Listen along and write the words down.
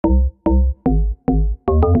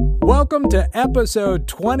Welcome to episode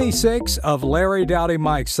 26 of Larry Dowdy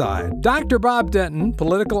Mike's Side. Dr. Bob Denton,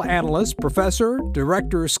 political analyst, professor,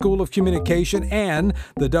 director of School of Communication, and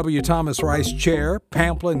the W. Thomas Rice Chair,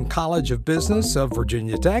 Pamplin College of Business of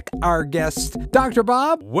Virginia Tech. Our guest, Dr.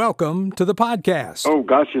 Bob, welcome to the podcast. Oh,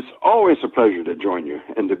 gosh, it's always a pleasure to join you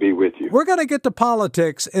and to be with you. We're going to get to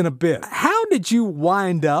politics in a bit. How did you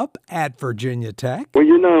wind up at Virginia Tech? Well,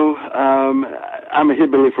 I'm a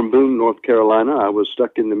hillbilly from Boone, North Carolina. I was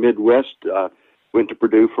stuck in the Midwest, went to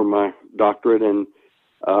Purdue for my doctorate, and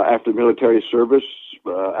after military service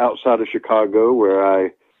outside of Chicago, where I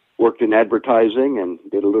worked in advertising and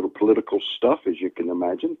did a little political stuff, as you can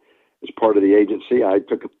imagine. As part of the agency, I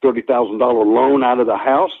took a $30,000 loan out of the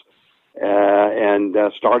house and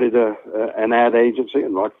started an ad agency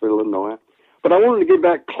in Rockville, Illinois. But I wanted to get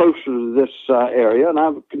back closer to this area, and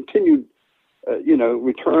I've continued,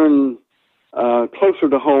 return closer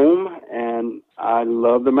to home, and I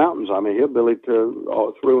love the mountains. I'm a hillbilly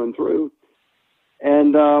through and through.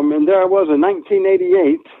 And there I was in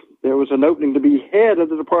 1988. There was an opening to be head of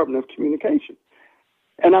the Department of Communication.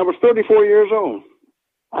 And I was 34 years old.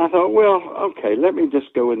 I thought, well, okay, let me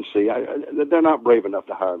just go and see. They're not brave enough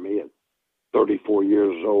to hire me at 34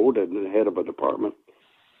 years old and the head of a department.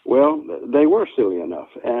 Well, they were silly enough.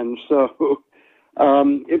 And so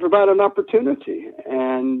it provided an opportunity.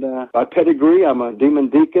 And by pedigree, I'm a demon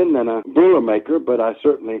deacon and a Boilermaker, but I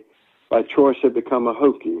certainly, by choice, have become a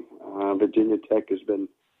Hokie. Virginia Tech has been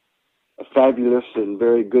fabulous and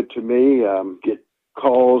very good to me. Get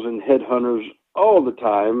calls and headhunters all the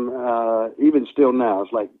time, even still now.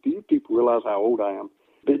 It's like, do you people realize how old I am?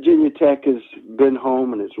 Virginia Tech has been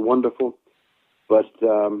home, and it's wonderful. But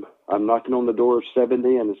I'm knocking on the door of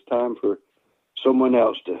 70, and it's time for someone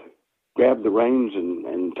else to grab the reins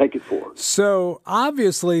and take it forward. So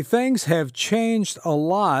obviously things have changed a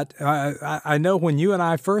lot. I know when you and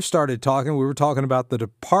I first started talking, we were talking about the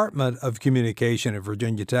Department of Communication at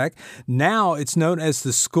Virginia Tech. Now it's known as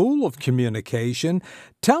the School of Communication.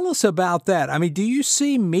 Tell us about that. I mean, do you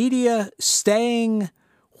see media staying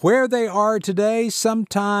where they are today,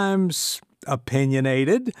 sometimes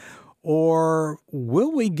opinionated, or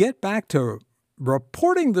will we get back to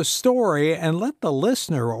reporting the story and let the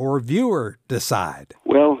listener or viewer decide?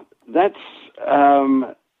 Well, that's,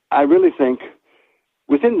 I really think,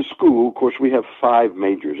 within the school, of course, we have 5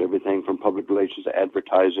 majors, everything from public relations to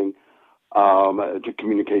advertising to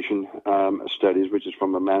communication studies, which is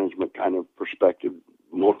from a management kind of perspective,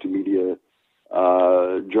 multimedia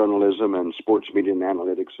journalism and sports media and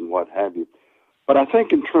analytics and what have you. But I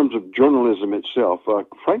think in terms of journalism itself,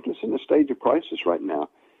 frankly, it's in a stage of crisis right now.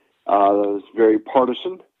 It's very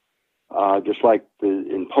partisan, just like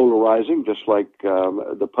in polarizing, just like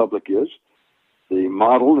the public is. The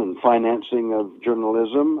model and financing of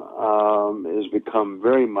journalism has become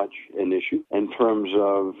very much an issue in terms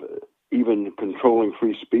of even controlling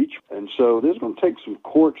free speech. And so there's going to take some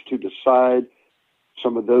courts to decide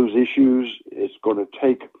some of those issues. It's going to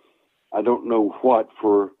take, I don't know what,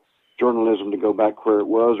 for journalism to go back where it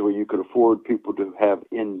was, where you could afford people to have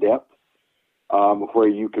in-depth, where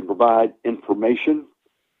you can provide information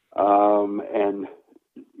and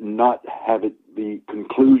not have it be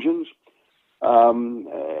conclusions.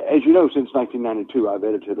 As you know, since 1992, I've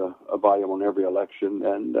edited a volume on every election,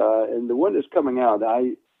 and the one that's coming out,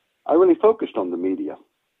 I really focused on the media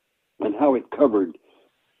and how it covered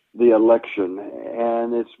the election,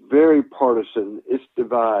 and it's very partisan. It's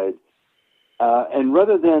divide. And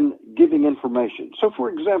rather than giving information. So, for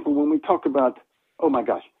example, when we talk about, oh my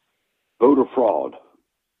gosh, voter fraud,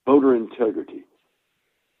 voter integrity,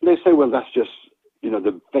 they say, well, that's just,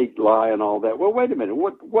 the fake lie and all that. Well, wait a minute.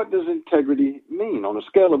 What does integrity mean? On a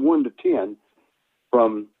scale of 1 to 10,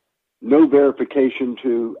 from no verification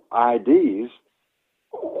to IDs,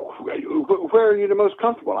 where are you the most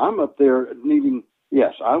comfortable? I'm up there needing,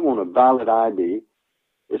 yes, I want a valid ID.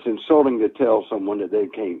 It's insulting to tell someone that they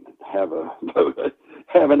can't have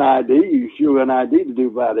an ID. You show an ID to do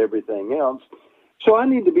about everything else. So I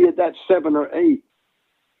need to be at that 7 or 8.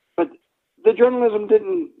 But the journalism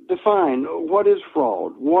didn't define what is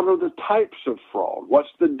fraud, what are the types of fraud, what's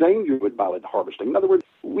the danger with ballot harvesting. In other words,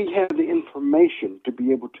 we have the information to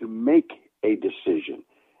be able to make a decision,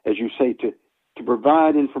 as you say, to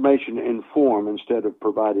provide information in form instead of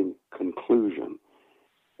providing conclusion.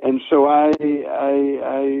 And so I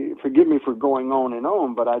forgive me for going on and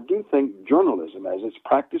on, but I do think journalism, as it's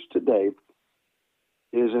practiced today,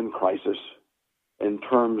 is in crisis in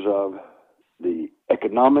terms of the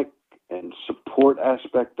economic and support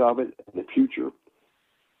aspect of it in the future,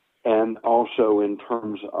 and also in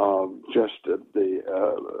terms of just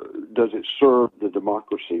does it serve the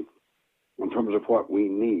democracy in terms of what we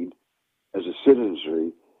need as a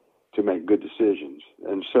citizenry to make good decisions.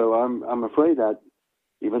 And so I'm afraid that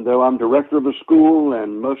even though I'm director of a school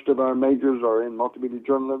and most of our majors are in multimedia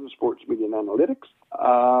journalism, sports media, and analytics,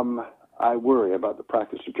 I worry about the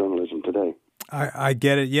practice of journalism today. I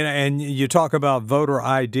get it. And you talk about voter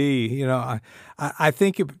ID. I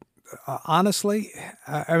think honestly,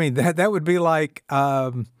 I mean that would be like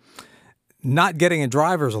not getting a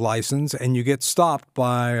driver's license, and you get stopped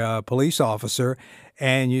by a police officer,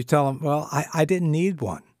 and you tell them, "Well, I didn't need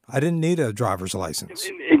one. I didn't need a driver's license."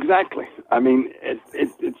 Exactly. I mean,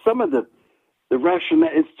 it's some of the rationale.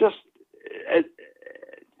 It's just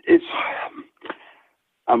it's.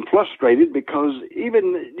 I'm frustrated because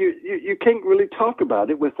even you can't really talk about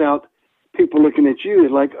it without people looking at you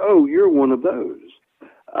like, oh, you're one of those,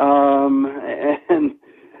 and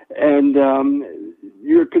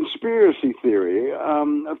your conspiracy theory.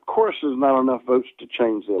 Of course, there's not enough votes to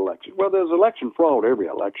change the election. Well, there's election fraud every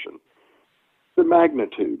election. The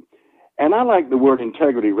magnitude. And I like the word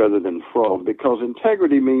integrity rather than fraud, because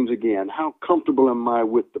integrity means, again, how comfortable am I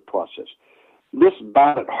with the process? This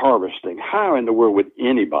ballot harvesting, how in the world would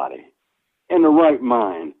anybody in the right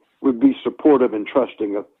mind would be supportive and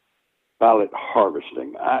trusting of ballot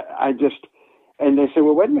harvesting? And they say,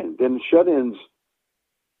 well, wait a minute, then shut-ins,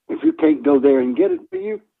 if you can't go there and get it,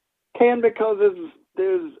 you can, because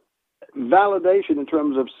there's validation in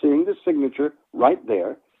terms of seeing the signature right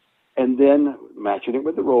there and then matching it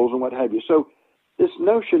with the rolls and what have you. So this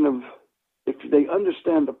notion of, if they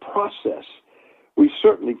understand the process, we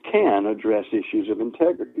certainly can address issues of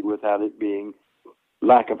integrity without it being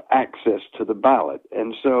lack of access to the ballot.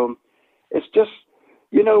 And so it's just,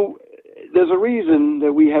 there's a reason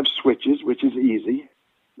that we have switches, which is easy,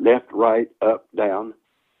 left, right, up, down.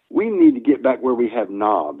 We need to get back where we have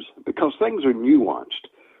knobs, because things are nuanced,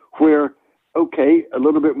 where, okay, a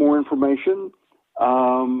little bit more information,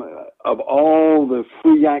 of all the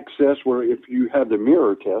free access, where if you have the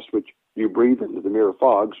mirror test, which you breathe into the mirror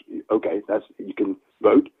fogs, okay, you can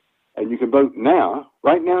vote, and you can vote now,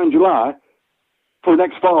 right now in July, for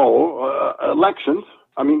next fall elections.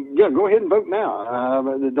 I mean, yeah, go ahead and vote now.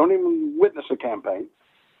 Don't even witness a campaign.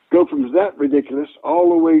 Go from that ridiculous all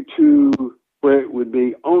the way to where it would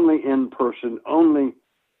be only in person, only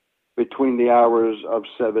between the hours of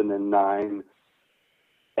 7 and 9.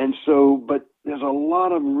 And so, but there's a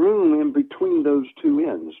lot of room in between those two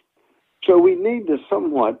ends. So we need to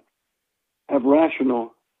somewhat have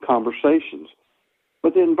rational conversations.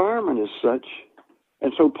 But the environment is such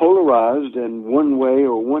and so polarized and one way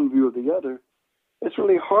or one view or the other, it's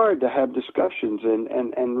really hard to have discussions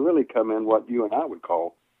and really come in what you and I would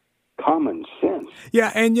call common sense.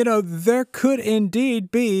 Yeah, and there could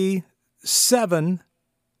indeed be 7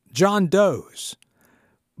 John Does,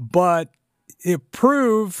 but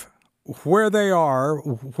prove where they are,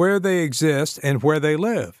 where they exist, and where they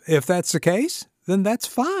live. If that's the case, then that's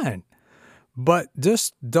fine. But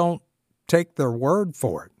just don't take their word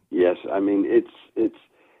for it. Yes, I mean, it's,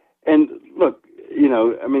 and look,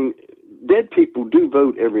 dead people do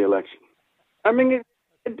vote every election. I mean,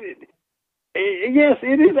 yes,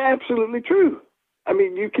 it is absolutely true. I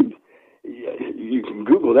mean, you can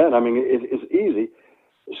Google that. I mean, it's easy.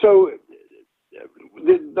 So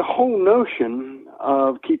the whole notion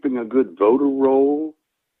of keeping a good voter roll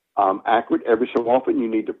accurate, every so often you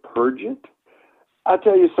need to purge it. I'll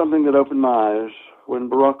tell you something that opened my eyes when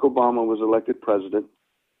Barack Obama was elected president,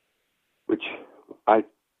 which I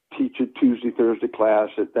teach a Tuesday, Thursday class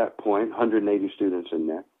at that point, 180 students in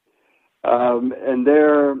there. And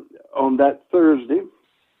there on that Thursday,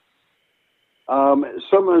 some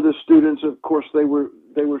of the students, of course, they were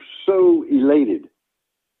so elated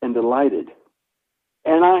and delighted.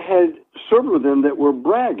 And I had several of them that were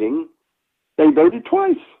bragging they voted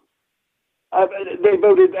twice. They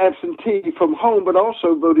voted absentee from home, but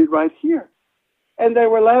also voted right here. And they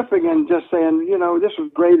were laughing and just saying, this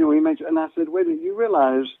was great. And I said, wait a minute, you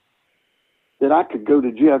realize that I could go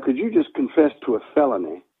to jail because you just confessed to a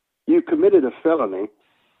felony. You committed a felony.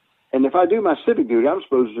 And if I do my civic duty, I'm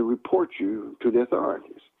supposed to report you to the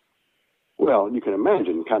authorities. Well, you can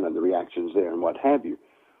imagine kind of the reactions there and what have you.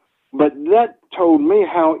 But that told me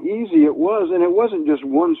how easy it was. And it wasn't just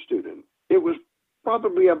one student. It was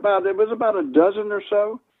probably about a dozen or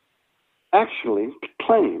so actually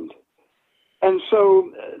claimed. And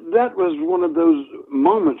so that was one of those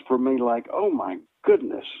moments for me, like, oh my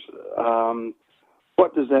goodness,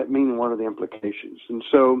 what does that mean and what are the implications? And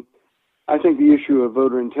so I think the issue of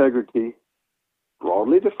voter integrity,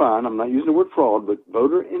 broadly defined, I'm not using the word fraud, but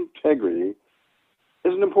voter integrity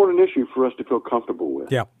is an important issue for us to feel comfortable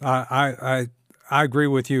with. Yeah, I agree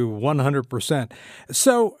with you 100%.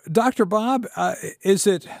 So, Dr. Bob, is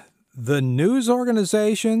it the news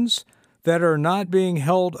organizations that are not being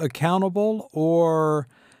held accountable, or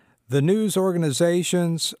the news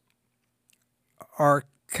organizations are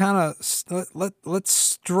kind of, let's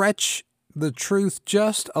stretch the truth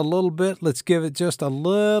just a little bit. Let's give it just a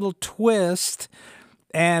little twist.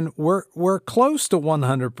 And we're close to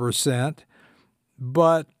 100%,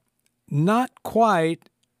 but not quite.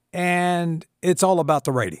 And it's all about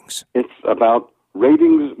the ratings. It's about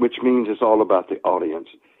ratings, which means it's all about the audience.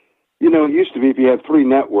 You know, it used to be if you had 3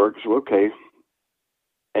 networks, okay,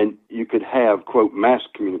 and you could have, quote, mass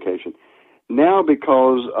communication. Now,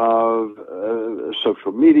 because of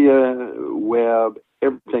social media, web,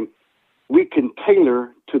 everything, we can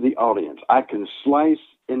tailor to the audience. I can slice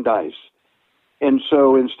and dice. And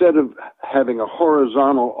so instead of having a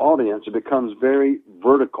horizontal audience, it becomes very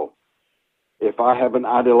vertical. If I have an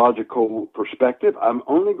ideological perspective, I'm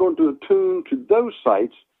only going to attune to those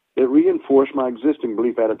sites that reinforce my existing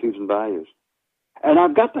belief, attitudes, and values. And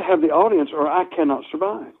I've got to have the audience or I cannot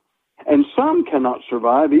survive. And some cannot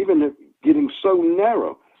survive even if getting so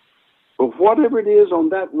narrow. But whatever it is on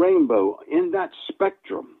that rainbow, in that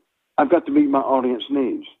spectrum, I've got to meet my audience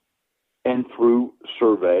needs. And through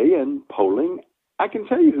survey and polling, I can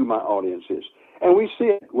tell you who my audience is. And we see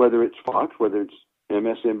it, whether it's Fox, whether it's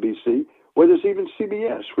MSNBC, whether it's even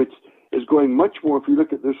CBS, which is going much more, if you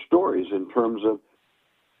look at their stories, in terms of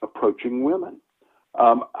approaching women.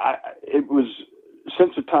 It was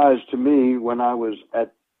sensitized to me when I was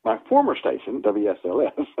at my former station,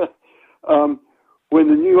 WSLS, when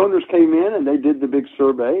the new owners came in and they did the big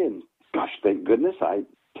survey, and gosh, thank goodness I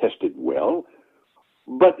tested well.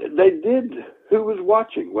 But they did who was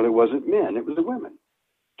watching. Well, it wasn't men, it was the women.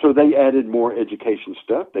 So they added more education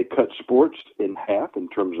stuff. They cut sports in half in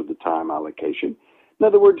terms of the time allocation. In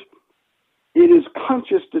other words, it is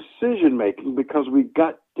conscious decision making because we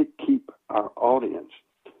got to keep our audience.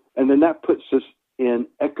 And then that puts us in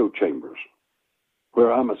echo chambers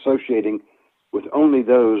where I'm associating with only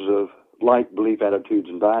those of like belief, attitudes,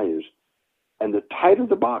 and values. And the tighter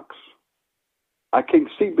the box, I can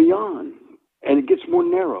see beyond. And it gets more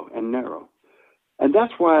narrow and narrow. And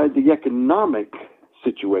that's why the economic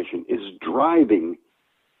situation is driving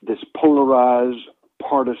this polarized,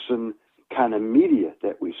 partisan kind of media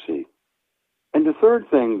that we see. And the third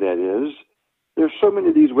thing that is, there's so many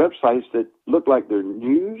of these websites that look like they're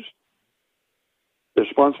news. They're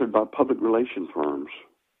sponsored by public relation firms.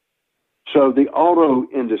 So the auto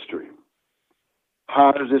industry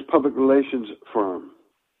hires this public relations firm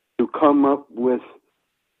to come up with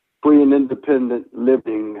free and independent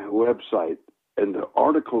living website. And the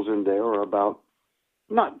articles in there are about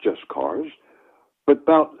not just cars, but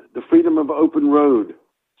about the freedom of open road,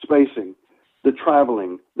 spacing, the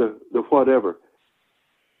traveling, the whatever.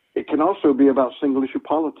 It can also be about single issue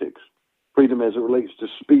politics, freedom as it relates to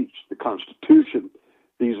speech, the Constitution,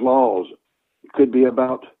 these laws. It could be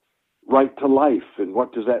about right to life and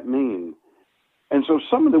what does that mean. And so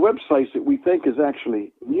some of the websites that we think is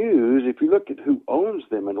actually news, if you look at who owns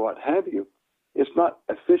them and what have you, it's not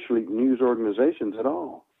officially news organizations at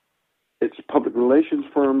all. It's public relations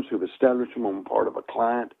firms who've established them on part of a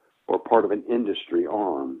client or part of an industry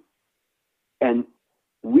arm. And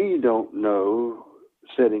we don't know,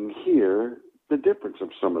 sitting here, the difference of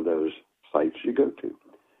some of those sites you go to.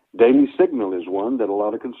 Daily Signal is one that a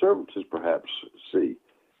lot of conservatives perhaps see.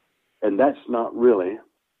 And that's not really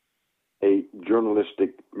a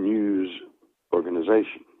journalistic news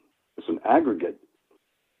organization. It's an aggregator,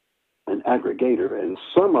 and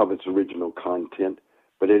some of its original content,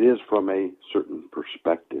 but it is from a certain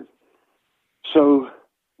perspective. So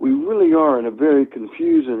we really are in a very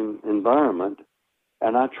confusing environment,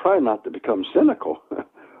 and I try not to become cynical,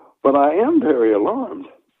 but I am very alarmed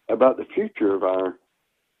about the future of our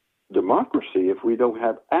democracy if we don't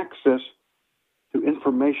have access to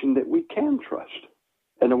information that we can trust,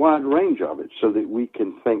 and a wide range of it, so that we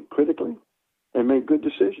can think critically and make good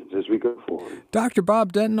decisions as we go forward. Dr.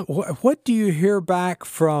 Bob Denton, what do you hear back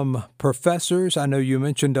from professors? I know you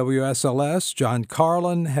mentioned WSLS. John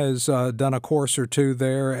Carlin has done a course or two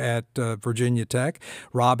there at Virginia Tech.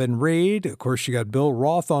 Robin Reed, of course, you got Bill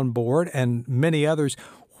Roth on board, and many others.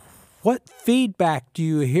 What feedback do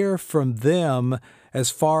you hear from them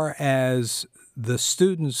as far as the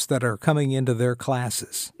students that are coming into their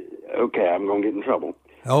classes? Okay, I'm going to get in trouble.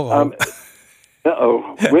 Uh-oh.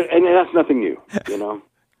 And that's nothing new, you know.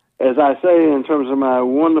 As I say, in terms of my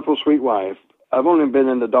wonderful, sweet wife, I've only been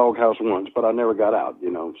in the doghouse once, but I never got out, you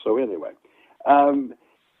know. So anyway,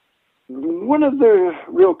 one of the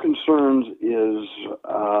real concerns is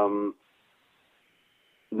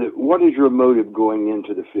what is your motive going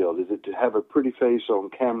into the field? Is it to have a pretty face on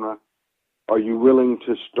camera, Are you willing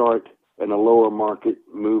to start in a lower market,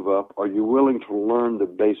 move up? Are you willing to learn the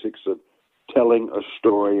basics of telling a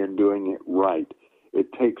story and doing it right?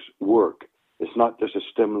 It takes work. It's not just a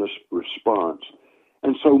stimulus response.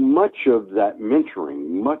 And so much of that mentoring,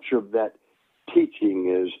 much of that teaching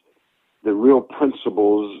is the real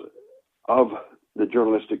principles of the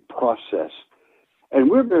journalistic process. And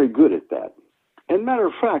we're very good at that. And matter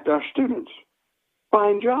of fact, our students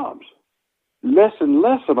find jobs. Less and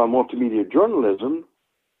less of our multimedia journalism.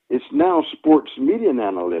 It's now sports media and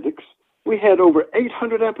analytics. We had over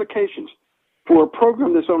 800 applications for a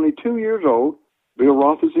program that's only 2 years old. Bill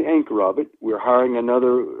Roth is the anchor of it. We're hiring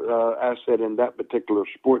another asset in that particular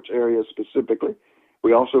sports area specifically.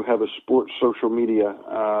 We also have a sports social media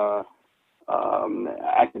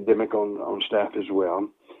academic on staff as well.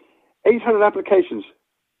 800 applications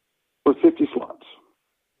for 50 slots.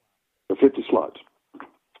 For 50 slots.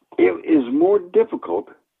 It is more difficult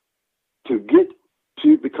to get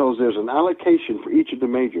to because there's an allocation for each of the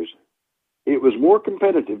majors. It was more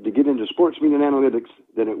competitive to get into sports media and analytics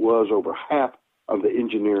than it was over half of the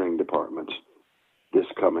engineering departments this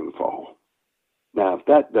coming fall. Now, if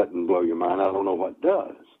that doesn't blow your mind, I don't know what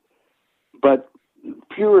does. But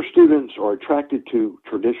fewer students are attracted to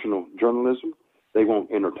traditional journalism. They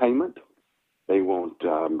want entertainment. They want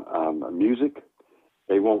music.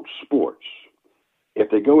 They want sports. If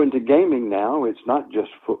they go into gaming now, it's not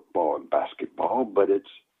just football and basketball, but it's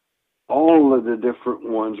all of the different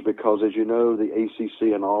ones because, as you know, the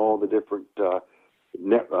ACC and all the different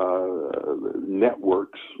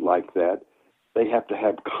networks like that, they have to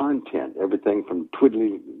have content, everything from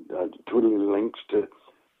twiddly links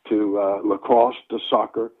to lacrosse to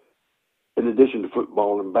soccer, in addition to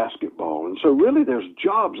football and basketball. And so really there's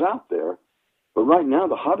jobs out there, but right now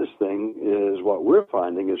the hottest thing is what we're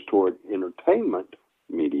finding is toward entertainment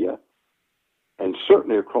media and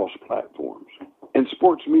certainly across platforms and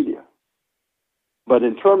sports media. But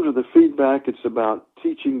in terms of the feedback, it's about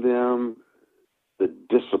teaching them the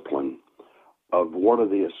discipline of what are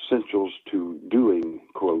the essentials to doing,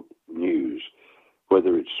 quote, news,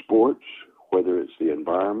 whether it's sports, whether it's the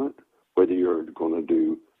environment, whether you're going to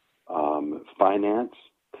do finance.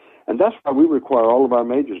 And that's why we require all of our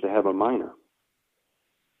majors to have a minor.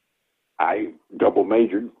 I double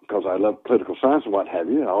majored because I love political science and what have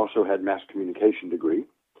you. I also had mass communication degree.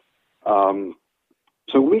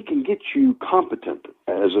 So we can get you competent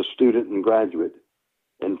as a student and graduate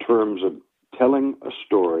in terms of telling a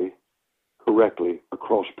story correctly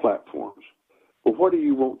across platforms. But what do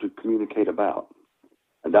you want to communicate about?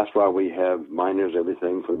 And that's why we have minors,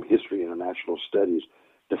 everything from history, international studies,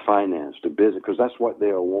 to finance, to business, because that's what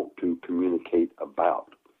they want to communicate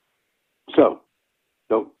about. So,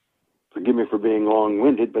 don't forgive me for being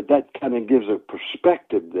long-winded, but that kind of gives a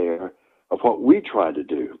perspective there of what we try to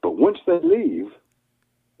do. But once they leave,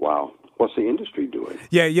 wow, what's the industry doing?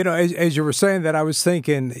 Yeah, as you were saying that, I was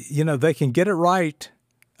thinking, they can get it right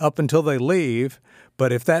up until they leave,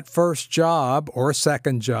 but if that first job or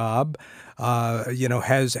second job,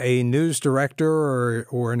 has a news director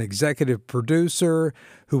or an executive producer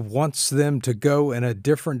who wants them to go in a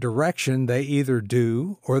different direction, they either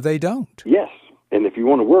do or they don't. Yes. And if you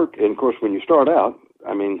want to work, and of course, when you start out,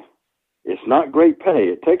 it's not great pay.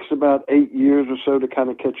 It takes about 8 years or so to kind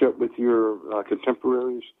of catch up with your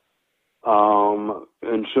contemporaries.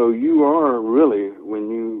 And so you are really, when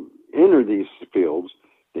you enter these fields,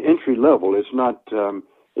 the entry level is not,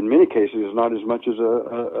 in many cases, is not as much as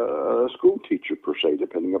a school teacher per se,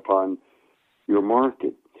 depending upon your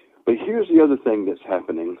market. But here's the other thing that's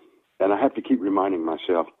happening, and I have to keep reminding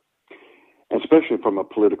myself, especially from a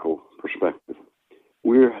political perspective.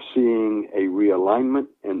 We're seeing a realignment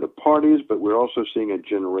in the parties, but we're also seeing a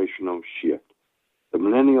generational shift. The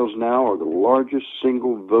millennials now are the largest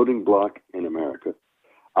single voting bloc in America.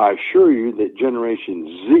 I assure you that Generation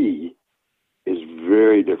Z is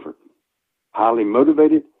very different. Highly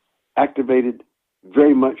motivated, activated,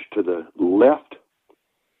 very much to the left,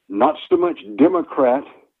 not so much Democrat,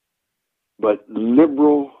 but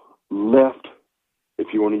liberal left.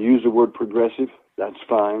 If you want to use the word progressive, that's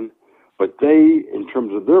fine. But they, in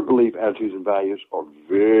terms of their belief, attitudes, and values, are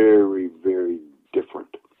very, very different.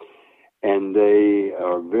 And they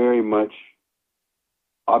are very much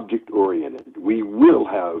object-oriented. We will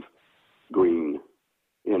have green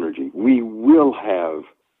energy. We will have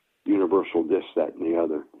universal this, that, and the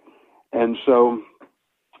other. And so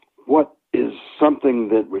what is something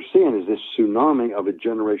that we're seeing is this tsunami of a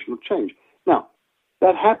generational change. Now,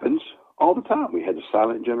 that happens all the time. We had the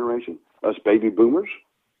silent generation. Us baby boomers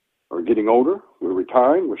are getting older. We're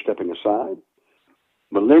retiring. We're stepping aside.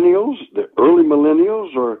 Millennials, the early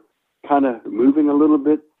millennials, are kind of moving a little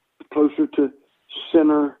bit closer to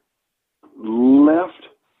center left.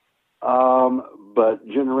 But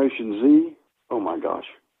Generation Z, oh my gosh.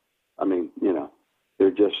 I mean,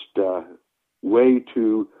 they're just way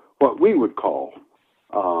too, what we would call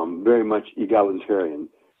very much egalitarian.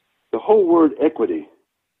 The whole word equity,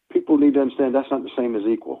 people need to understand that's not the same as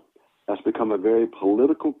equal. That's become a very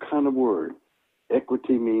political kind of word.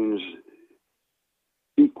 Equity means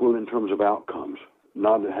equal in terms of outcomes,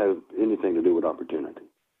 not to have anything to do with opportunity.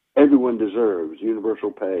 Everyone deserves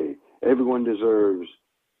universal pay. Everyone deserves,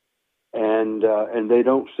 and they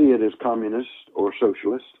don't see it as communist or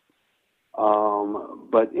socialist.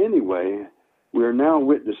 But anyway, we're now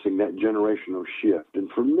witnessing that generational shift. And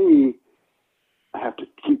for me, I have to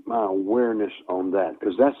keep my awareness on that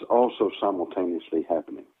because that's also simultaneously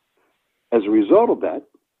happening. As a result of that,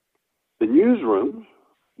 the newsroom,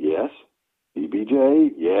 yes,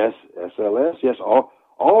 BBJ, yes, SLS, yes,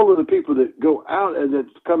 all of the people that go out and that's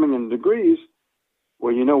coming in degrees,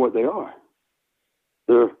 well, you know what they are.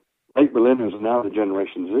 They're late millennials and now the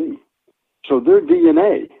Generation Z. So their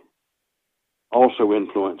DNA also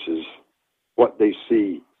influences what they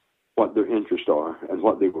see, what their interests are, and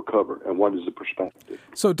what they will cover, and what is the perspective.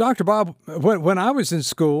 So, Dr. Bob, when I was in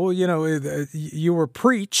school, you were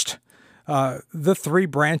preached the three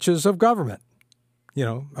branches of government,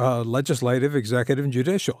 legislative, executive, and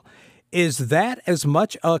judicial. Is that as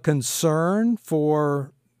much a concern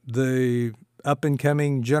for the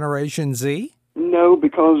up-and-coming Generation Z? No,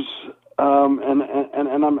 because and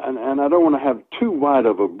I don't want to have too wide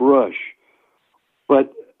of a brush,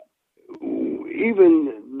 but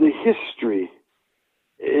even the history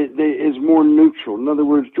is more neutral. In other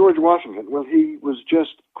words, George Washington, well, he was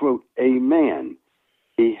just, quote, a man.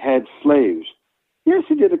 He had slaves. Yes,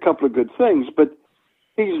 he did a couple of good things, but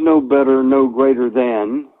he's no better, no greater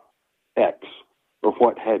than X or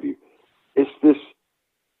what have you. It's this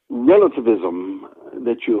relativism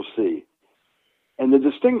that you'll see. And the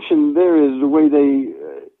distinction there is the way they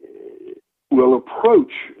will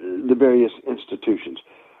approach the various institutions.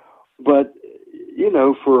 But,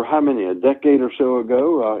 for how many, a decade or so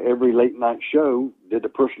ago, every late night show did a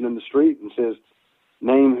person in the street and says,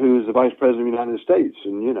 name who's the Vice President of the United States.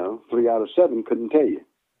 And, 3 out of 7 couldn't tell you.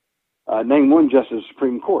 Name one Justice of the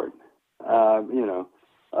Supreme Court. 7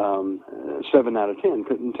 out of 10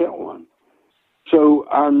 couldn't tell one. So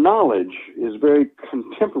our knowledge is very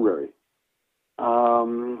contemporary,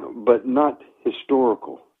 but not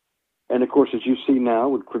historical. And, of course, as you see now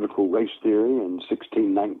with critical race theory and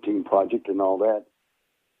 1619 Project and all that,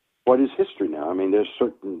 what is history now? I mean, there's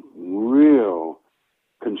certain real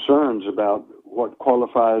concerns about what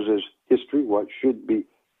qualifies as history, what should be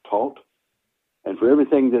taught. And for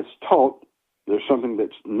everything that's taught, there's something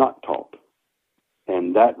that's not taught.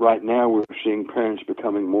 And that right now we're seeing parents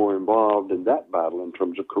becoming more involved in that battle in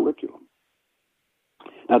terms of curriculum.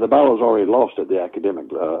 Now, the battle is already lost at the academic,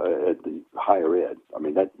 at the higher ed. I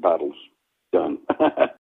mean, that battle's done.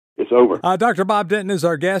 It's over. Dr. Bob Denton is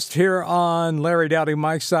our guest here on Larry Doubting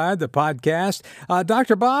Mike's Side, the podcast.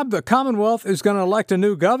 Dr. Bob, the Commonwealth is going to elect a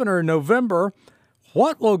new governor in November.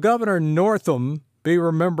 What will Governor Northam be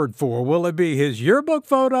remembered for? Will it be his yearbook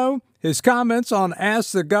photo, his comments on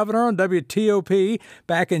Ask the Governor on WTOP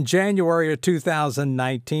back in January of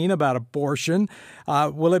 2019 about abortion?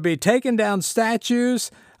 Will it be taking down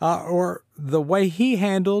statues or the way he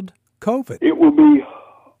handled COVID? It will be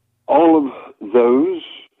all of those.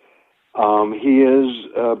 He is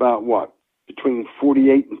about between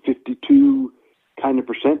 48 and 52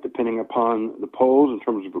 %, depending upon the polls in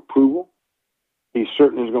terms of approval. He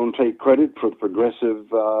certainly is going to take credit for the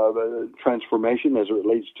progressive transformation as it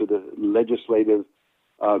relates to the legislative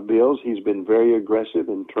bills. He's been very aggressive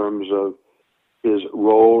in terms of his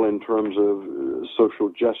role in terms of social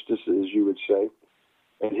justice, as you would say,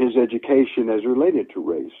 and his education as related to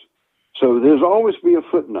race. So there's always be a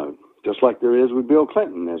footnote, just like there is with Bill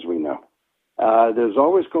Clinton, as we know. There's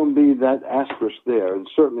always going to be that asterisk there, and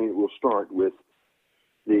certainly it will start with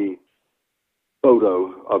the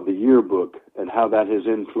photo of the yearbook and how that has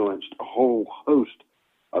influenced a whole host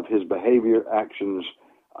of his behavior, actions,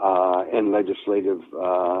 and legislative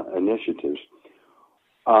initiatives.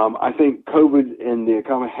 I think COVID and the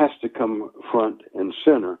economy has to come front and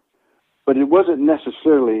center, but it wasn't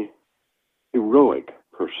necessarily heroic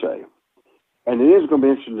per se. And it is going to be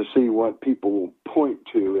interesting to see what people will point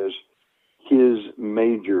to as his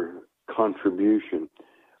major contribution.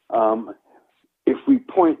 If we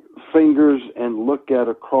point fingers and look at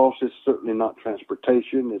a cross, it's certainly not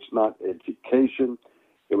transportation, it's not education.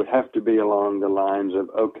 It would have to be along the lines of,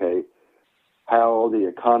 okay, how the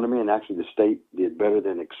economy and actually the state did better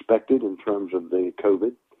than expected in terms of the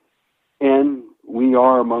COVID. And we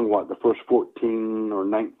are among, the first 14 or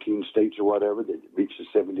 19 states or whatever that reached the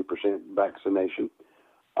 70% vaccination.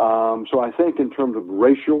 So I think in terms of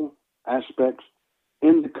racial aspects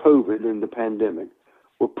in the COVID and the pandemic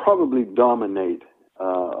will probably dominate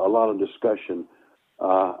a lot of discussion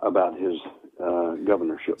about his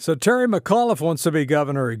governorship. So Terry McAuliffe wants to be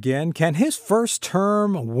governor again. Can his first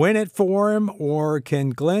term win it for him, or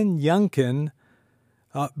can Glenn Youngkin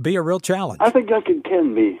be a real challenge? I think Youngkin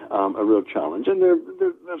can be a real challenge, and there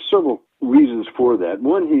are several reasons for that.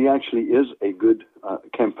 One, he actually is a good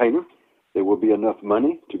campaigner. There will be enough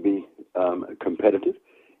money to be competitive.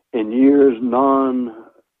 In years,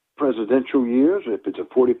 non-presidential years, if it's a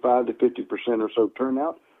 45 to 50% or so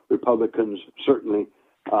turnout, Republicans certainly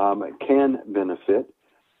can benefit.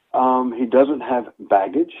 He doesn't have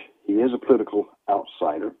baggage. He is a political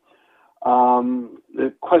outsider.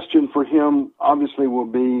 The question for him obviously will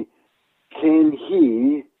be, can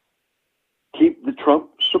he keep the Trump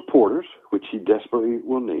supporters, which he desperately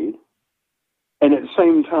will need, and at the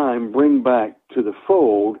same time bring back to the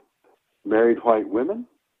fold married white women,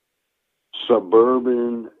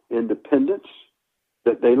 suburban independents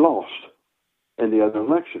that they lost in the other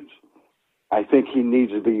elections. I think he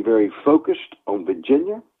needs to be very focused on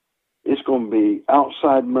Virginia. It's going to be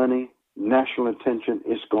outside money, national attention.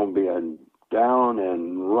 It's going to be a down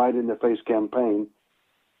and right in the face campaign.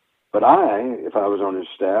 But if I was on his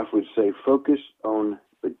staff, would say focus on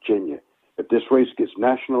Virginia. If this race gets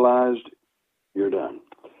nationalized, you're done.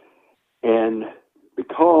 And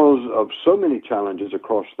because of so many challenges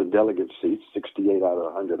across the delegate seats, 68 out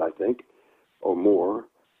of 100, I think, or more,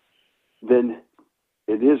 then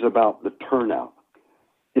it is about the turnout.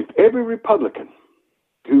 If every Republican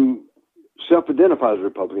who self-identifies a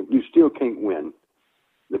Republican, you still can't win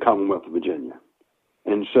the Commonwealth of Virginia.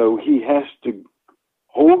 And so he has to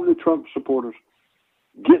hold the Trump supporters,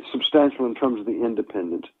 get substantial in terms of the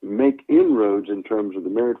independents, make inroads in terms of the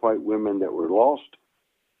married white women that were lost.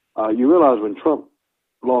 You realize when Trump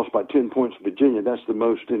lost by 10 points in Virginia, that's the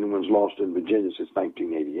most anyone's lost in Virginia since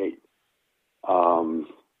 1988.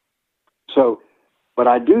 But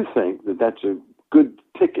I do think that that's a good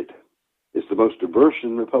ticket. It's the most diverse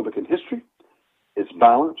in Republican history. It's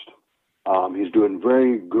balanced. He's doing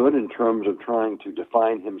very good in terms of trying to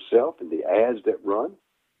define himself in the ads that run.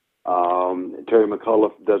 Terry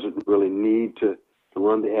McAuliffe doesn't really need to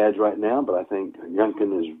run the ads right now, but I think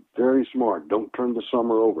Youngkin is very smart. Don't turn the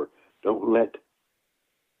summer over. Don't let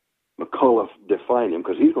McAuliffe define him,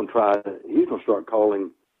 because he's going to start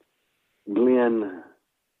calling Glenn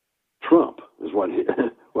Trump, is what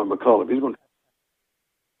McAuliffe. He's going to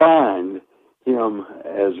find him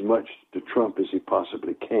as much to Trump as he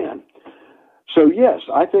possibly can. So yes,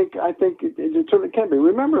 I think it certainly can be.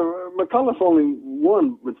 Remember, McAuliffe only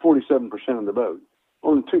won with 47% of the vote,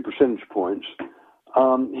 only 2 percentage points.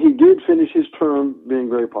 He did finish his term being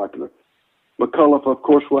very popular. McAuliffe, of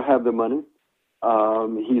course, will have the money.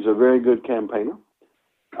 He's a very good campaigner,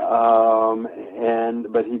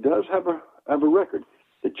 but he does have a record.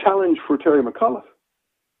 The challenge for Terry McAuliffe: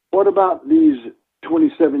 what about these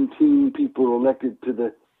 2017 people elected to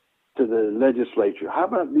the legislature? How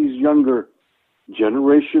about these younger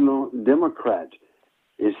generational Democrats?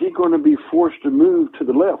 Is he going to be forced to move to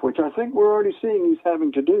the left, which I think we're already seeing he's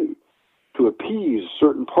having to do, to appease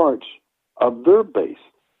certain parts of their base?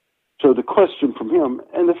 So the question from him,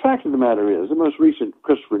 and the fact of the matter is, the most recent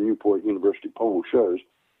Christopher Newport University poll shows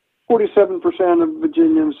 47% of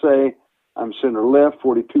Virginians say I'm center-left,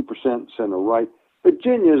 42% center-right.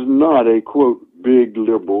 Virginia is not a, quote, big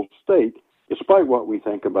liberal state, despite what we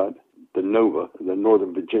think about the NOVA, the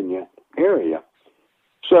Northern Virginia area.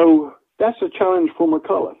 So that's a challenge for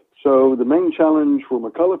McAuliffe. So the main challenge for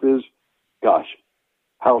McAuliffe is, gosh,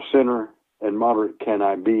 how center and moderate can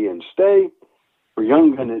I be and stay? For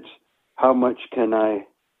Youngkin, it's how much can I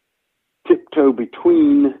tiptoe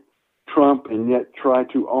between Trump and yet try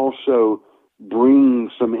to also bring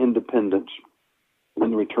some independence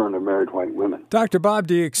in the return of married white women. Dr. Bob,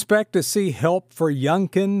 do you expect to see help for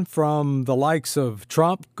Youngkin from the likes of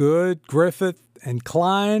Trump, Good, Griffith, and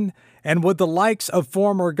Klein? And would the likes of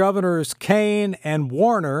former governors Kaine and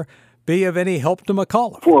Warner be of any help to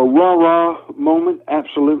McAuliffe? For a rah-rah moment,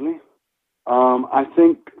 absolutely. I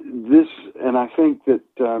think this, and I think that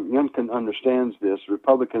Youngkin understands this.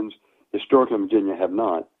 Republicans historically in Virginia have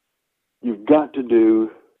not. You've got to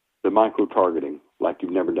do the micro-targeting like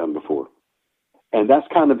you've never done before. And that's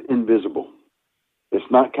kind of invisible. It's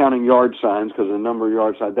not counting yard signs, because the number of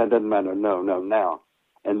yard signs, that doesn't matter. No, now.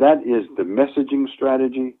 And that is the messaging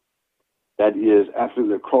strategy. That is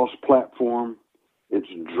absolutely cross-platform. It's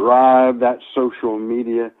drive that social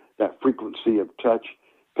media, that frequency of touch.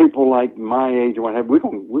 people like my age and what have you,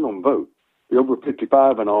 we're gonna vote. You're over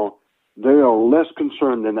 55 and all. They are less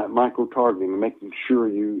concerned than that micro-targeting, making sure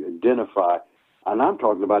you identify. And I'm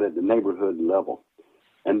talking about at the neighborhood level.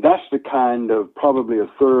 And that's the kind of probably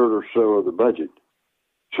a third or so of the budget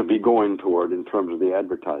should be going toward in terms of the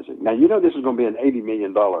advertising. Now, this is going to be an $80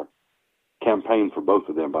 million campaign for both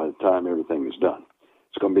of them by the time everything is done.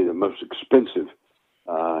 It's going to be the most expensive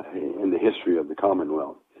in the history of the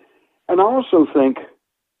Commonwealth. And I also think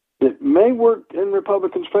it may work in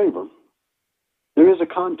Republicans' favor. There is a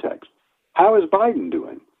context. How is Biden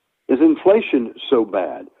doing? Is inflation so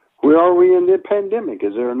bad? Where are we in the pandemic?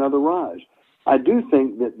 Is there another rise? I do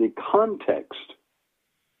think that the context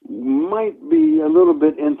might be a little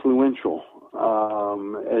bit influential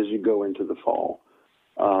as you go into the fall.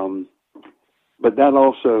 But that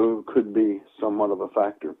also could be somewhat of a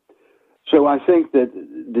factor. So I think that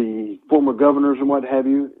the former governors and what have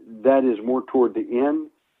you, that is more toward the end.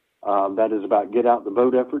 That is about get out the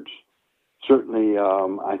vote efforts. Certainly,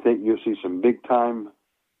 I think you'll see some big-time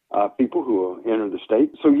people who will enter the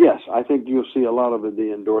state. So, yes, I think you'll see a lot of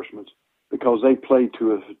the endorsements because they play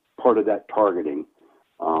to a part of that targeting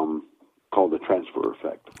called the transfer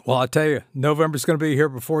effect. Well, I tell you, November's going to be here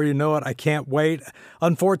before you know it. I can't wait.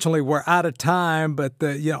 Unfortunately, we're out of time, but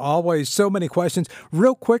always so many questions.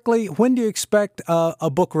 Real quickly, when do you expect a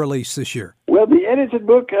book release this year? Well, the edited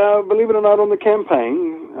book, believe it or not, on the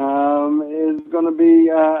campaign is going to be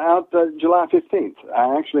out July 15th.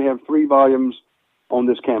 I actually have 3 volumes on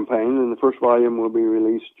this campaign, and the first volume will be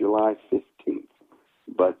released July 15th.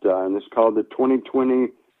 But and it's called The 2020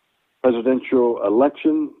 Presidential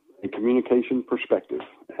Election, A Communication Perspective.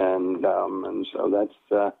 And so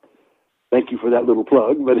that's, thank you for that little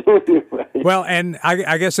plug. But anyway. Well, and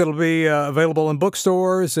I guess it'll be available in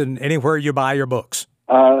bookstores and anywhere you buy your books.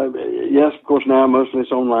 Yes, of course, now mostly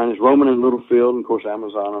it's online. It's Rowman and Littlefield, and of course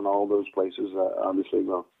Amazon and all those places. Obviously,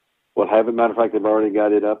 we'll have it. Matter of fact, they've already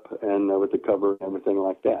got it up and with the cover and everything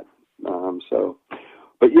like that.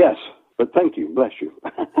 But yes. But thank you. Bless you.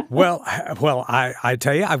 Well, I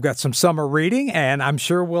tell you, I've got some summer reading, and I'm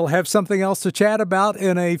sure we'll have something else to chat about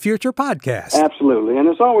in a future podcast. Absolutely. And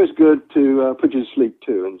it's always good to put you to sleep,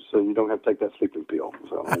 too, and so you don't have to take that sleeping pill.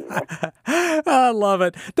 So, anyway. I love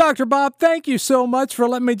it. Dr. Bob, thank you so much for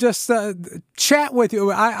letting me just chat with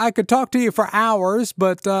you. I could talk to you for hours,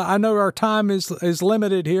 but I know our time is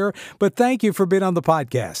limited here. But thank you for being on the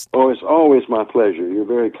podcast. Oh, it's always my pleasure. You're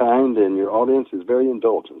very kind, and your audience is very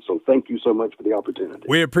indulgent. So thank you so much for the opportunity.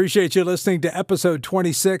 We appreciate you listening to episode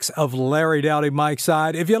 26 of Larry Dowdy Mike's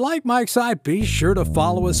Side. If you like Mike's Side, be sure to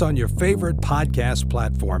follow us on your favorite podcast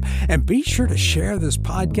platform. And be sure to share this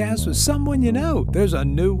podcast with someone you know. There's a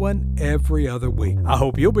new one every other week. I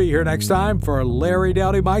hope you'll be here next time for Larry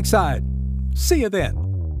Dowdy Mike's Side. See you then.